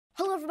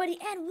Hello everybody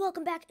and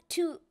welcome back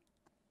to...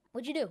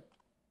 What'd you do?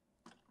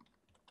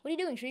 What are you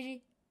doing,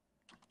 Shriji?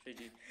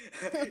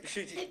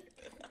 Shriji.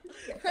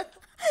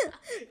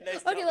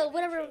 Nice Okay, well,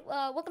 whatever.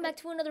 Welcome back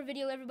to another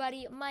video,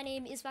 everybody. My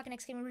name is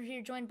FalconX Gamer. We're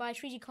here joined by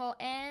Shrijicol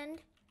and...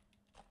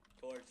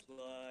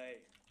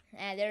 Torchlight.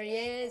 And there he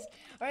is.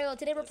 Alright, well,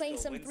 today we're playing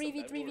go some win some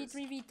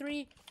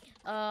 3v3.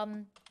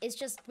 It's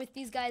just with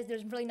these guys,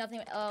 there's really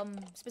nothing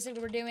specific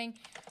we're doing.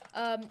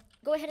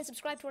 Go ahead and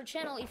subscribe to our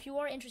channel if you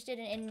are interested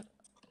in...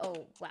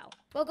 Oh, wow.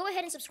 Well, go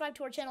ahead and subscribe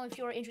to our channel if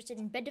you are interested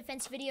in bed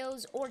defense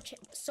videos or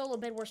solo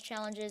Bedwars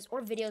challenges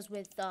or videos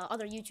with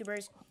other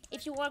YouTubers.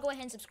 If you are, go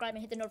ahead and subscribe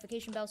and hit the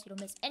notification bell so you don't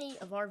miss any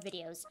of our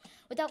videos.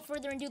 Without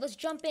further ado, let's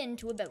jump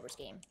into a Bedwars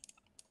game.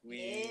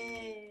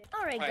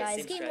 Alright,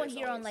 guys. Game 1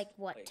 here on, like,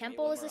 what? Wait,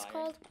 Temple is this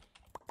called?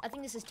 I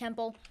think this is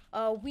Temple.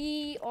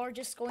 We are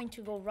just going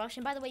to go rush.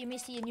 And by the way, you may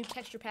see a new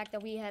texture pack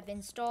that we have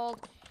installed.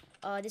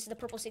 This is the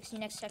Purple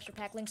 16X texture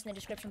pack. Links in the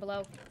description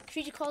below.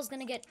 Shrijicol is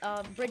gonna get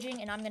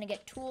bridging, and I'm gonna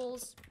get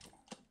tools.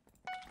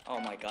 Oh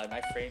my god,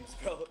 my frames,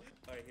 bro.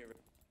 Alright, here.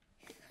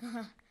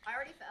 I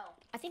already fell.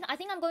 I think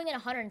I'm going at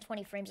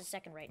 120 frames a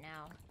second right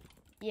now.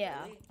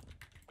 Yeah. Really?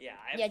 Yeah.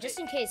 Yeah, just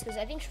in case, because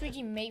I think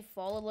Shriji may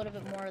fall a little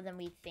bit more than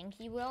we think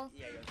he will.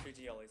 Yeah,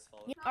 Shriji always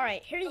falls. Yeah. All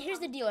right, here's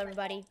the deal,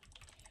 everybody.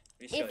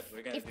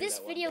 If this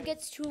video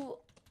gets to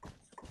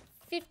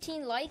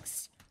 15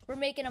 likes, we're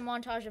making a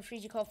montage of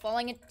Shrijicol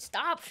falling. And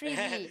stop,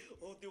 Shriji.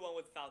 We'll do one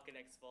with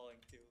FalconX falling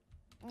too.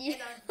 Yeah.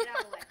 Get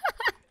out of the way.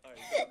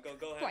 Alright,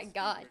 go ahead. Oh my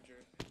god.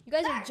 Richard. You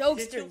guys are Did you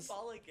jokesters.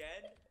 fall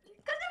again?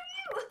 Because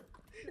of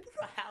you.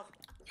 Wow.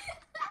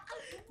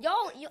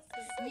 Y'all,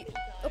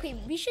 okay,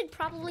 we should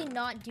probably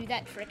not do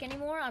that trick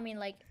anymore. I mean,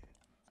 like,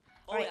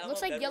 Oh, alright, wait,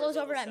 looks I'm like on yellow's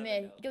Bedwars over at level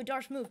mid. 7 Yo,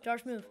 Darsh, move,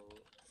 Darsh, move.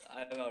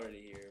 now. I'm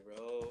already here,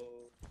 bro.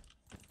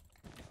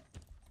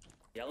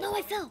 Yellow No,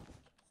 I coming? fell.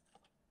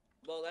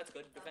 Well, that's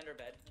good. Defender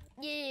bed.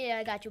 Yeah,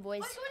 I got you,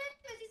 boys. Oh, he's going in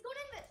this. He's going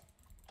in this.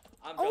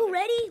 I'm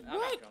Already? jumping. I'm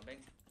What? not jumping.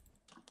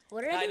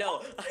 What did I I do?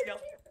 know.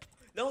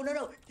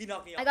 No. He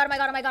knocked me off. I got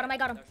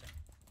him.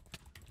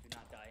 Do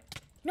not die.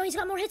 No, he's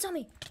got more hits on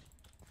me.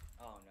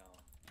 Oh no.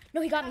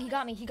 No, he got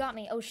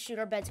me. Oh shoot,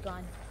 our bed's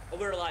gone. Oh,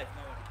 we're alive.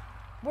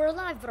 No. We're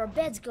alive, but our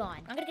bed's gone.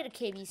 I'm gonna get a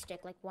KB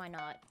stick, like, why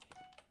not?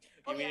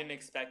 We didn't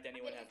expect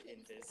anyone to have in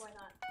this. Why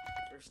not?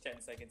 First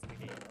 10 seconds of the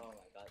game. Oh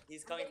my god.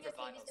 He's coming for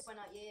finals. Why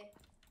not? Yeah.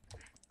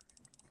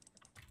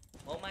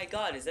 Oh my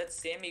god, is that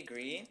Sammy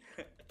Green?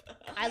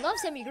 I love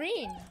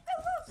semi-green. I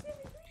love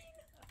Sammy Green.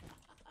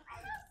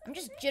 I'm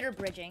just jitter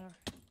bridging.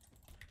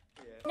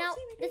 Yeah. Now,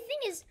 the thing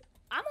is,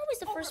 I'm always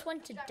the first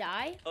one to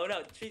die. Oh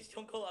no, Trees,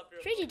 don't go after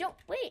him. Shriji, don't,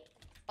 wait.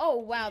 Oh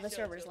wow, the Chill,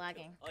 server's chill.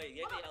 lagging. Oh, yeah, get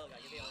the yellow guy,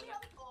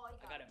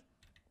 I got him.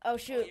 Oh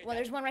shoot, you're well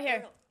there's dead. one right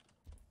here.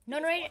 No,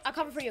 I'll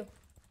cover for you.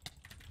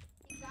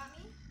 You got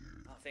me?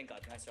 Oh, thank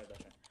god, nice start,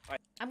 Dustin.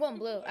 Alright. I'm going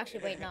blue.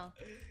 Actually, wait, no.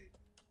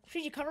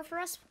 Shriji, cover for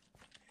us?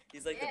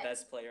 He's like Yeah. the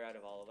best player out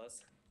of all of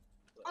us.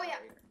 Oh yeah,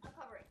 I'm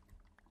covering.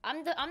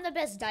 I'm the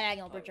best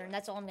diagonal bridger, and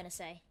that's all I'm gonna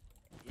say.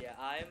 Yeah,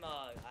 I'm the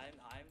I'm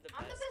the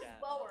best best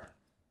at blower.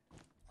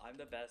 I'm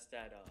the best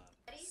at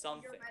Ready?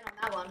 something. You're right on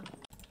that one.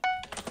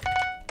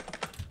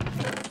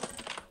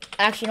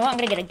 Actually, you know what? I'm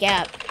gonna get a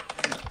gap.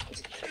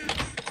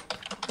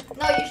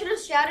 No, you should have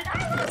shouted.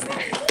 I love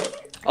Sammy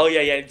Green. Oh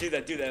yeah, do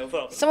that.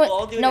 Well, Someone, we'll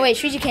all do no it. wait,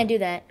 Shriji can't do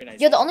that. Very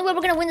nice. Yo, the only way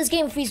we're gonna win this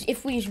game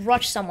if we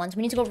rush someone. So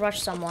we need to go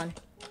rush someone.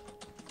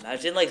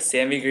 Imagine like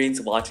Sammy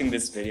Green's watching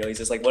this video. He's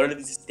just like, what are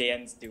these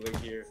stands doing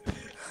here?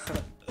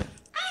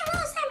 I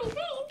love Sammy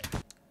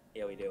Green.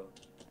 Yeah, we do.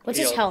 What's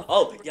his Yo, health?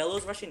 Oh,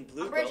 yellow's rushing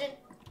blue, I'm bro. bridging.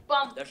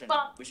 Bump. Darshan,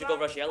 Bump. we should go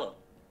rush yellow.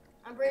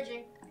 I'm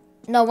bridging.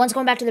 No, one's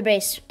going back to the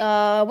base.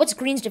 What's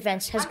Green's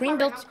defense? Has I'm Green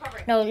covering, built? I'm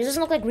covering. No, it doesn't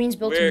look like Green's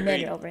built Where to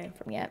mid Green? over here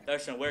from yet.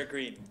 Darshan, we're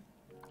green.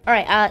 All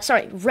right,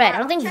 sorry, red. I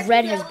don't think Check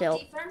red the has yellow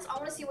built. Defense. I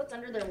want to see what's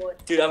under their wood.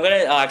 Dude, I'm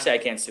gonna. Oh, actually, I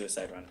can't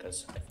suicide run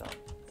because I fell.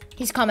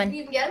 He's Can coming.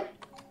 you even get him?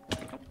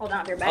 Hold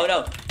on, you're back. Oh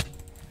no.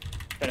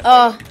 Gonna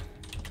fight.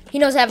 He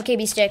knows I have a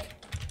KB stick.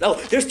 Oh,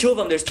 there's two of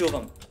them.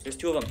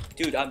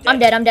 Dude, I'm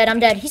dead. I'm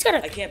dead. He's got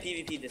I can't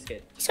PvP this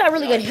kid.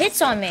 really good hits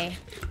on me.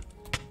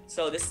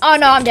 So this. Oh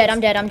this no, game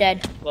I'm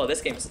dead. Well, this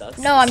game sucks.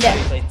 No, I'm dead.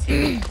 We played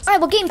two. All right,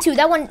 well, game 2.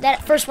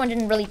 That first one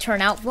didn't really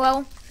turn out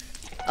well.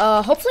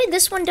 Hopefully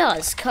this one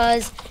does,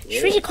 cause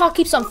Yeah. Shrijicol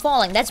keeps on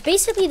falling. That's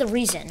basically the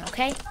reason.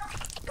 Okay.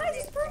 Guys,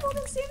 he's purple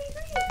than Sammy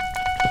Green.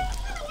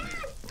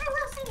 I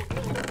love Sammy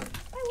Green.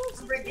 I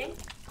love bridging.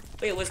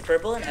 Wait, it was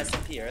purple and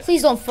SMP, right?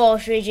 Please don't fall,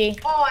 Shriji.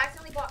 Oh, I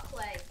accidentally bought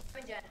clay.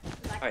 I'm dead.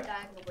 I Alright. can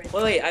diagonal bridge.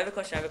 Wait, I have a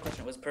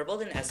question. Was purple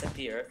then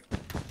SMP, Earth?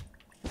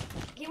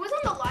 He was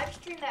on the live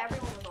stream that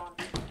everyone was on.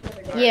 the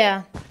other day.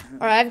 Yeah.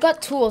 All right, I've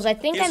got tools. I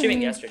think He was streaming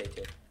I'm. yesterday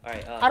too.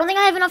 Alright, I don't think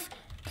I have enough.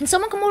 Can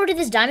someone come over to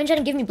this diamond jet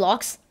and give me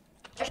blocks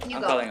You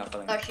I'm go. calling.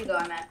 You go,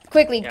 I'm at.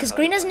 quickly? Yeah, Because I'm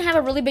green coming. doesn't have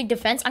a really big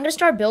defense. I'm gonna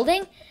start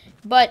building,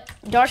 but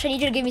Darsh, I need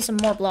you to give me some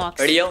more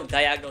blocks. Radio,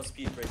 diagonal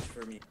speed bridge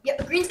for me. Yep,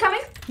 the green's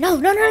coming. No.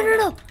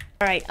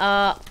 All right.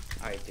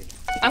 Alright, dude.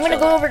 I'm gonna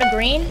go over to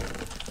green.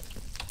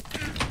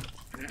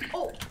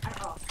 Oh, I'm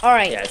off. All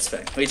right. Yeah, it's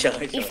fine. We chill.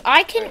 If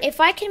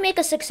I can make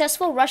a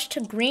successful rush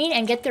to green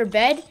and get their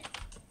bed,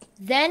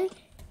 Then,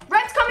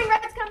 Red's coming,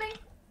 red's coming.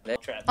 They're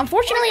trapped.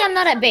 unfortunately, I'm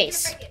not at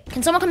base.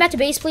 Can someone come back to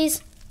base,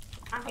 please?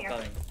 I'm I'm here.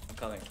 coming. I'm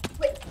coming.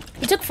 Wait.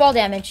 He took fall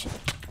damage.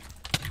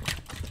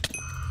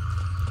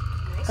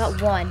 Nice.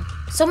 Got one.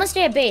 Someone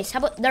stay at base. How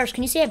about Darsh?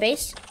 Can you stay at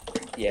base?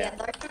 Yeah.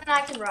 Larkin and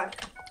I can rush.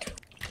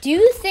 Do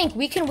you think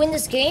we can win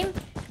this game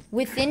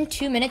within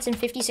 2 minutes and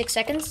 56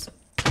 seconds?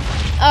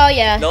 Oh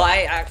yeah. No,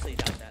 I actually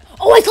got that.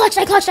 Oh, I clutched!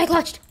 I clutched! I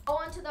clutched! Go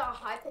onto the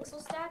high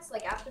pixel stats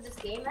like after this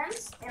game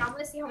ends, and I'm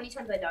gonna see how many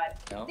times I died.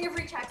 No. They have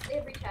rechecks. They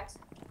have rechecks.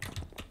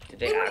 Did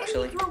They they were hitting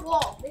actually? me through a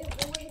wall. They were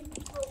hitting me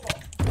through a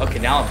wall. Okay,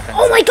 now I'm.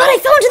 Oh my god! I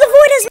fell into the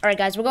void! All right,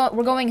 guys,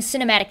 we're going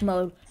cinematic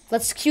mode.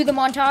 Let's cue the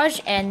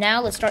montage, and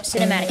now let's start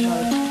cinematic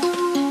mode.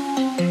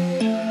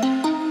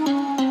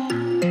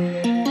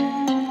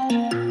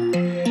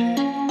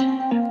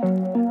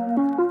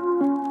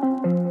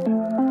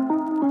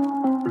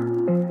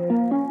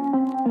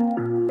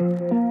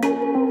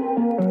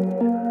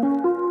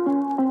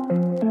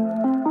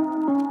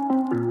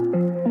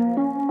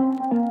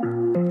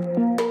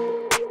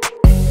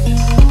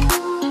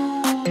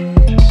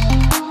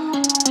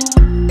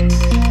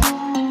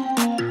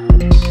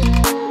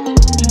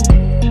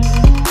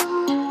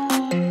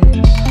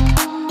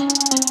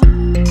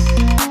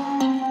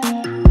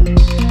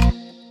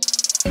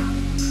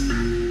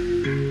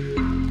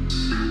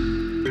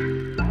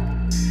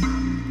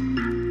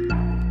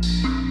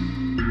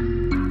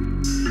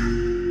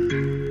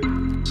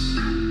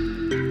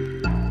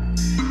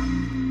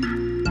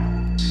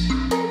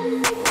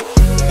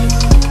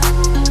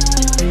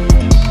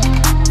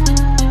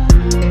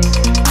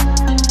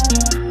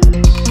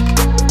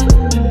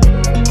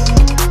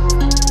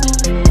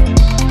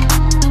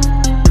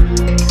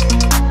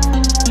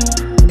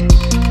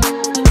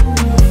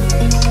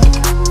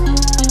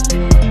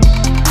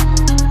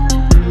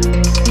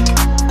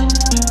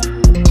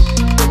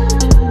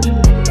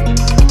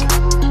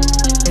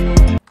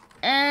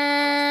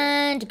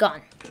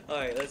 Gone.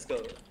 Alright, let's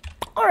go.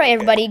 Alright,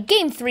 everybody,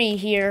 game 3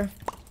 here.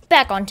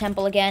 Back on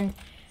Temple again.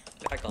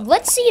 Back on.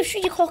 Let's see if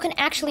Shrijicol can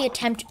actually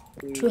attempt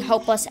to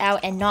help us out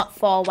and not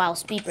fall while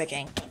speed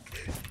bridging.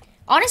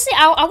 Honestly,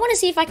 I want to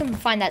see if I can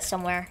find that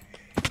somewhere.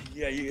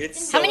 Yeah,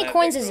 it's How so many epic,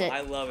 coins bro. is it?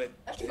 I love it.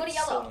 I should go to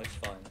It's so yellow. much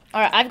fun.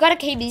 Alright, I've got a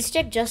KB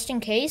stick just in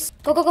case.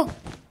 Go, go, go.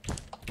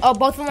 Oh,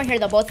 both of them are here,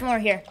 though. Both of them are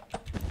here.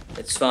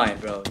 It's fine,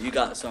 bro. You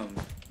got some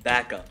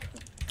backup.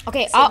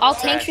 Okay, So I'll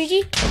tank trash.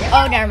 Shriji.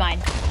 Oh, never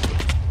mind.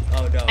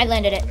 Oh no. I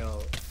landed it.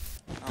 No.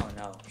 Oh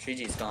no.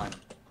 Shiji's gone.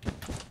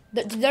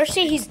 They're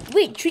saying he's...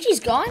 Wait, Shriji's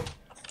gone?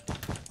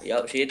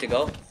 Yup, she had to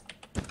go.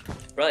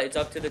 Bro, it's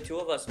up to the two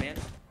of us, man.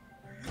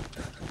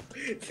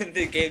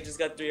 The game just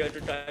got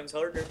 300 times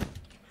harder.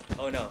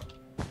 Oh no.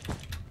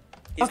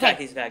 He's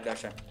Okay. back,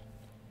 Darshan.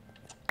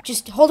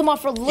 Just hold him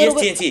off for a He little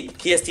has bit.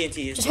 TNT. He has TNT.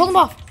 He has Just TNT. hold him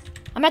off.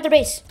 I'm at their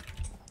base.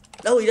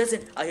 No, he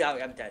doesn't. I'm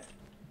dead.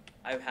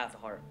 I have half a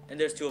heart. And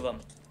there's two of them.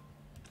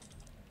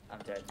 I'm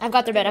dead. I've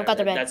got their bed. I've got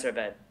their bed. That's their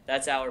bed.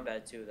 That's our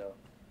bed too, though.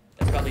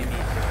 That's probably me too.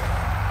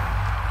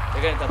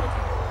 They're gonna double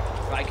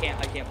team. Bro, I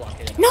can't block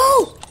it.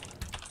 No!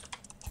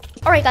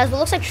 Alright, guys. Well, it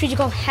looks like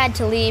Shrijicol had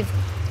to leave.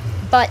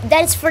 But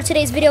that is for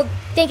today's video.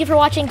 Thank you for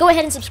watching. Go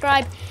ahead and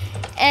subscribe.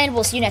 And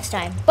we'll see you next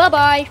time.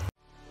 Bye-bye.